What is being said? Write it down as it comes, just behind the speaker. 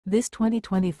This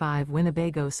 2025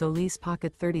 Winnebago Solis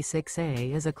Pocket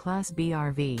 36A is a Class B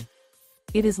RV.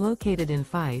 It is located in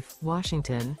Fife,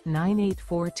 Washington,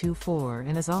 98424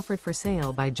 and is offered for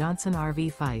sale by Johnson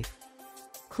RV Fife.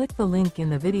 Click the link in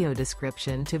the video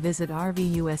description to visit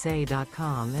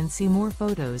RVUSA.com and see more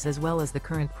photos as well as the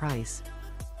current price.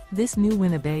 This new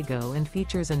Winnebago and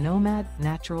features a NOMAD,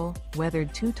 natural,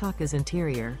 weathered 2-Takas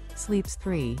interior, sleeps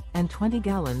 3, and 20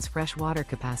 gallons fresh water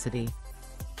capacity.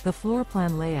 The floor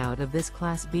plan layout of this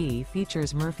Class B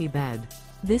features Murphy bed.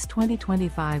 This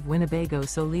 2025 Winnebago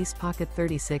Solis Pocket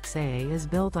 36A is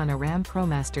built on a RAM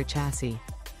Promaster chassis.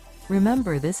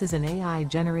 Remember, this is an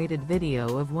AI-generated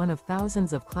video of one of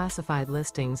thousands of classified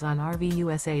listings on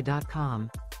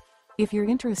RVUSA.com. If you're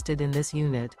interested in this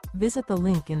unit, visit the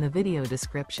link in the video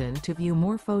description to view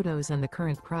more photos and the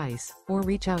current price, or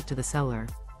reach out to the seller.